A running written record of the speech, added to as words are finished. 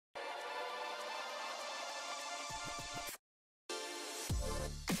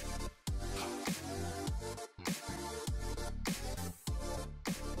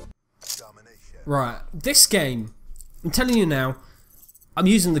Right, this game, I'm telling you now, I'm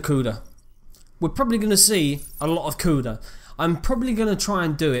using the CUDA. We're probably going to see a lot of CUDA. I'm probably going to try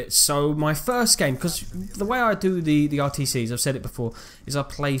and do it. So my first game, because the way I do the RTCs, I've said it before, is I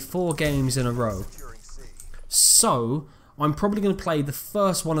play 4 games in a row. So I'm probably going to play the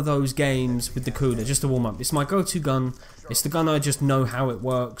first one of those games with the CUDA, just to warm up. It's my go-to gun. It's the gun I just know how it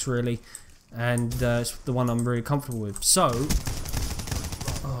works, really. And it's the one I'm really comfortable with. So...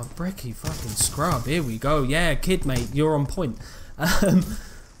 oh, Brecky fucking scrub. Here we go. Yeah, kid, mate, you're on point.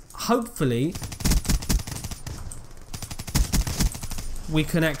 Hopefully, we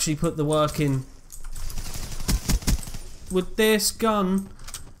can actually put the work in with this gun.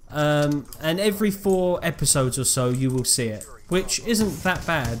 And every 4 episodes or so, you will see it, which isn't that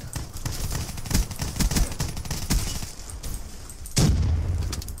bad.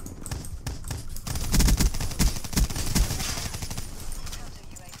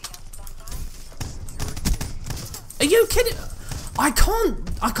 Are you kidding? I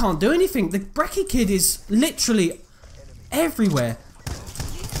can't do anything. The Brecky kid is literally everywhere.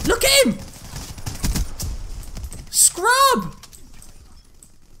 Look at him! Scrub!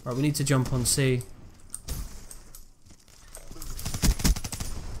 Right, we need to jump on C.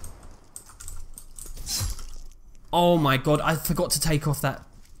 Oh my god, I forgot to take off that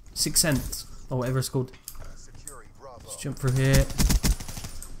 6th Sense, or whatever it's called. Let's jump through here.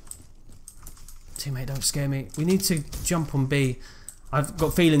 Teammate, don't scare me. We need to jump on B. I've got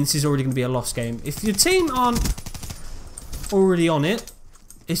a feeling this is already going to be a lost game. If your team aren't already on it,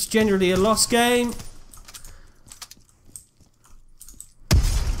 it's generally a lost game.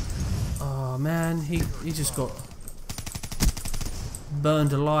 Oh man, he just got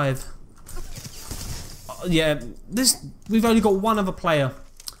burned alive. Yeah, we've only got one other player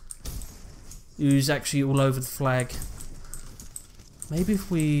who's actually all over the flag. Maybe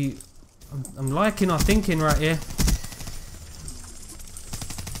if we... I'm liking our thinking right here.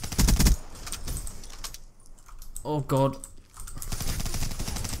 Oh god.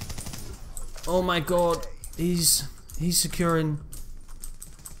 Oh my god. He's securing.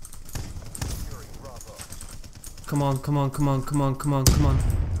 Come on, come on, come on, come on, come on, come on.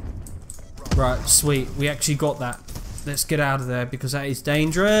 Right, sweet. We actually got that. Let's get out of there because that is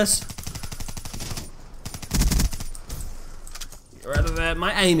dangerous. Out of there.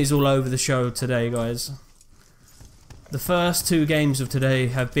 My aim is all over the show today, guys. The first 2 games of today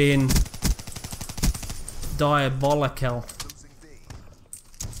have been diabolical.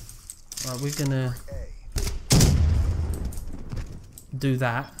 Right, we're gonna do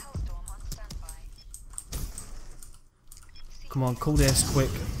that. Come on, call this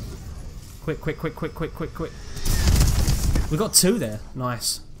quick. Quick, quick, quick, quick, quick, quick, quick. We got 2 there.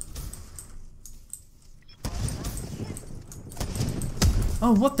 Nice.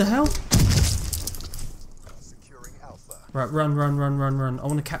 Oh, what the hell? Right, run, run, run, run, run. I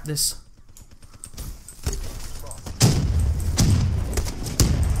want to cap this.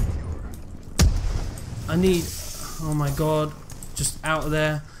 I need... oh my god. Just out of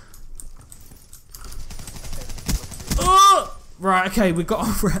there. Oh! Right, okay, we got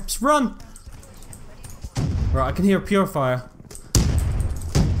our reps. Run! Right, I can hear a purifier.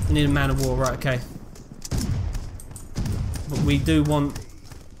 I need a man of war. Right, okay. But we do want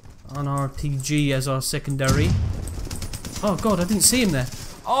an RPG as our secondary. Oh god, I didn't see him there.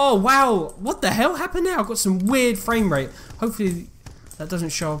 Oh wow, what the hell happened there? I've got some weird frame rate. Hopefully that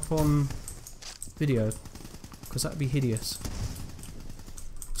doesn't show up on video, because that would be hideous.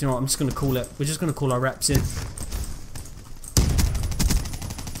 Do you know what, I'm just going to call it. We're just going to call our reps in.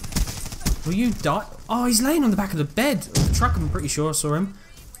 Will you die? Oh, he's laying on the back of the bed of the truck, I'm pretty sure I saw him.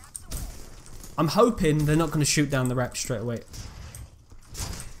 I'm hoping they're not going to shoot down the reps straight away.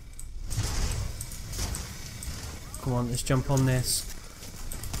 Come on, let's jump on this.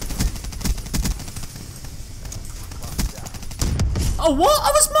 Oh, what?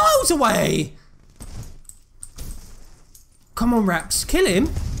 I was miles away! Come on, Raps. Kill him.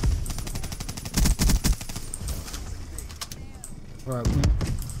 Right.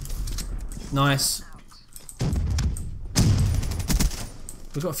 Nice.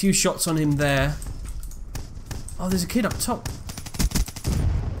 We've got a few shots on him there. Oh, there's a kid up top.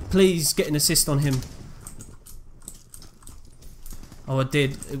 Please get an assist on him. Oh, I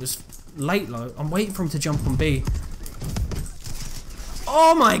did. It was late, though. I'm waiting for him to jump on B.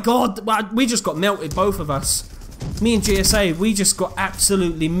 Oh my god! We just got melted, both of us. Me and GSA, we just got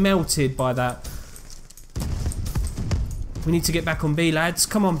absolutely melted by that. We need to get back on B, lads.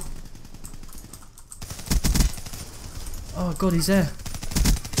 Come on. Oh god, he's there.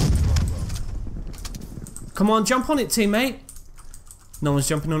 Come on, jump on it, teammate. No one's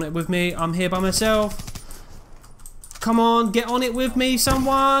jumping on it with me. I'm here by myself. Come on, get on it with me,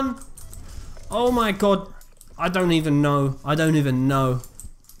 someone. Oh my god. I don't even know. I don't even know.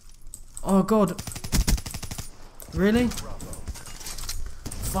 Oh god. Really?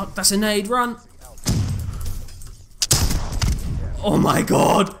 Fuck, that's a nade. Run. Oh my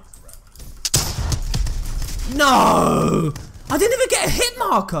god. No! I didn't even get a hit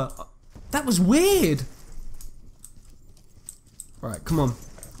marker. That was weird. Right, come on.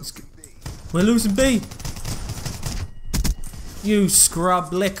 Let's go. We're losing B. You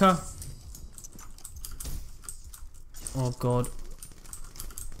scrub liquor. Oh god.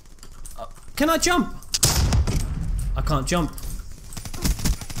 Can I jump? I can't jump.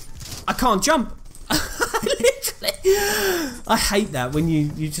 I can't jump. Literally. I hate that when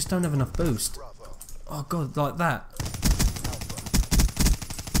you just don't have enough boost. Oh god, like that.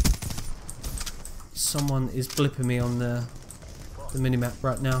 Someone is blipping me on the minimap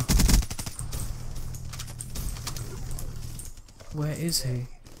right now. Where is he?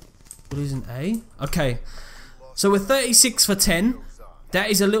 What is an A? Okay. So we're 36 for 10. That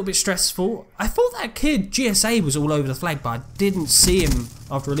is a little bit stressful. I thought that kid, GSA, was all over the flag, but I didn't see him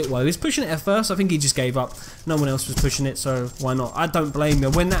after a little while. He was pushing it at first. I think he just gave up. No one else was pushing it, so why not? I don't blame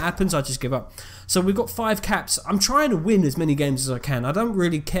him. When that happens, I just give up. So we've got 5 caps. I'm trying to win as many games as I can. I don't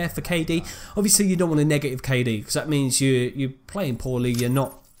really care for KD. Obviously, you don't want a negative KD, because that means you're playing poorly. You're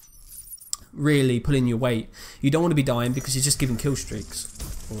not really pulling your weight. You don't want to be dying because you're just giving kill streaks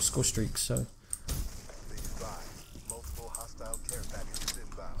or score streaks. So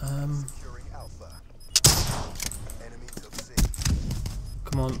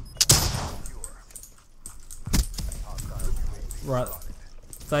come on. Right,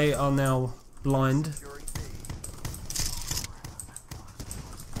 they are now blind.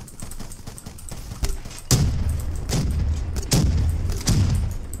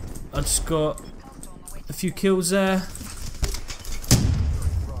 I just got a few kills there.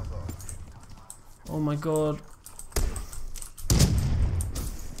 Oh my god.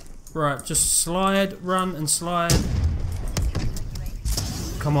 Right, just slide, run and slide.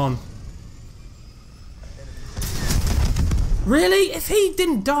 Come on. Really? If he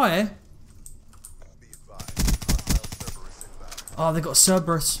didn't die... Oh, they got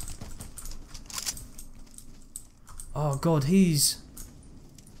Cerberus. Oh god, he's...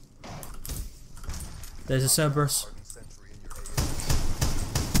 There's a Cerberus.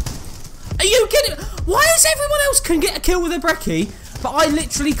 Are you kidding? Why is everyone else can get a kill with a brekkie, but I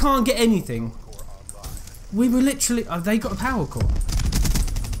literally can't get anything? We were literally... Oh, they got a power core.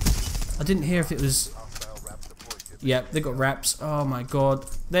 I didn't hear if it was... Yep, they got wraps. Oh my god.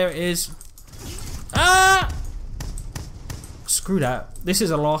 There it is. Ah! Screw that. This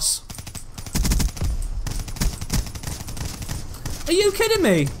is a loss. Are you kidding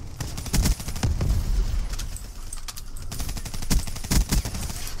me?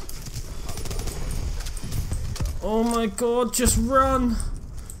 Oh my god, just run.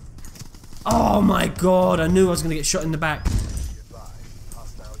 Oh my god, I knew I was going to get shot in the back.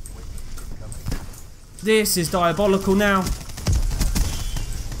 This is diabolical now.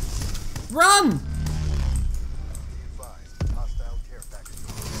 Run!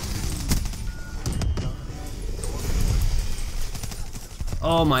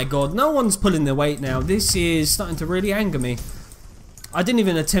 Oh my god, no one's pulling their weight now. This is starting to really anger me. I didn't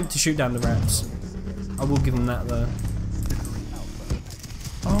even attempt to shoot down the wraps. I will give them that though.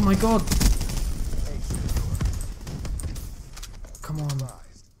 Oh my god. Come on.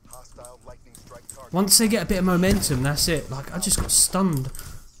 Once they get a bit of momentum, that's it. Like, I just got stunned.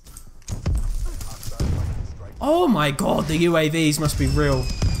 Oh my god, the UAVs must be real.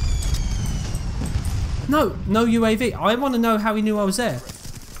 No, no UAV. I want to know how he knew I was there.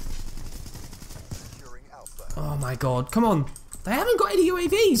 Oh my god, come on. They haven't got any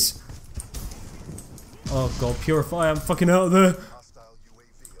UAVs. Oh god, Purify, I'm fucking out of there.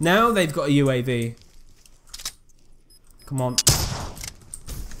 Now they've got a UAV. Come on.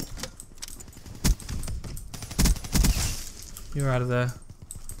 You're out of there.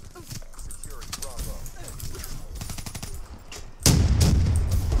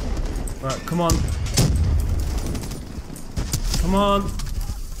 Right, come on. Come on.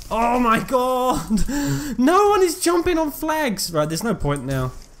 Oh my god! No one is jumping on flags! Right, there's no point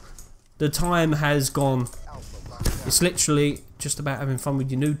now. The time has gone. It's literally just about having fun with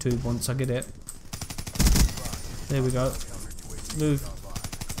your new tube once I get it. There we go. Move.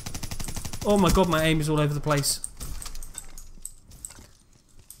 Oh my god, my aim is all over the place.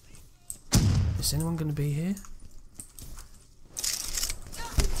 Is anyone going to be here?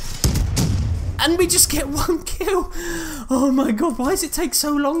 And we just get 1 kill. Oh my god, why does it take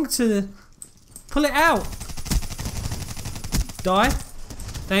so long to pull it out? Die.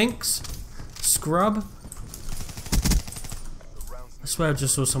 Thanks. Scrub. I swear I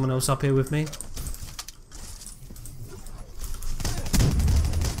just saw someone else up here with me.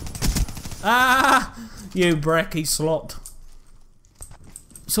 Ah! You brekkie slot.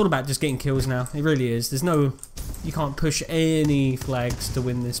 It's all about just getting kills now. It really is. There's no... You can't push any flags to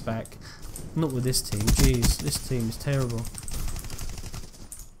win this back. Not with this team. Jeez, this team is terrible.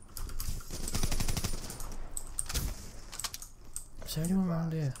 Is there anyone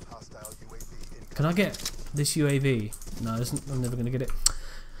around here? Can I get this UAV? No, I'm never going to get it.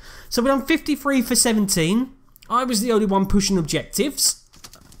 So we're on 53 for 17. I was the only one pushing objectives.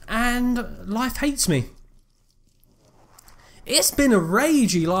 And life hates me. It's been a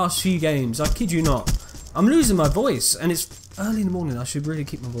ragey last few games, I kid you not. I'm losing my voice, and it's early in the morning. I should really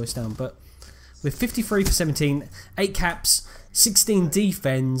keep my voice down, but with 53 for 17, 8 caps, 16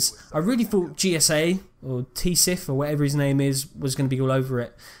 defends, I really thought GSA, or TSIF, or whatever his name is, was going to be all over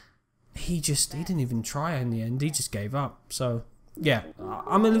it. He didn't even try in the end, he just gave up. So, yeah,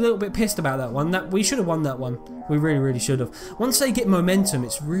 I'm a little bit pissed about that one. We should have won that one. We really, really should have. Once they get momentum,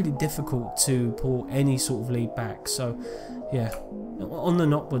 it's really difficult to pull any sort of lead back. So, yeah, on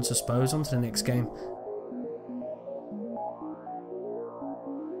and upwards, I suppose. On to the next game.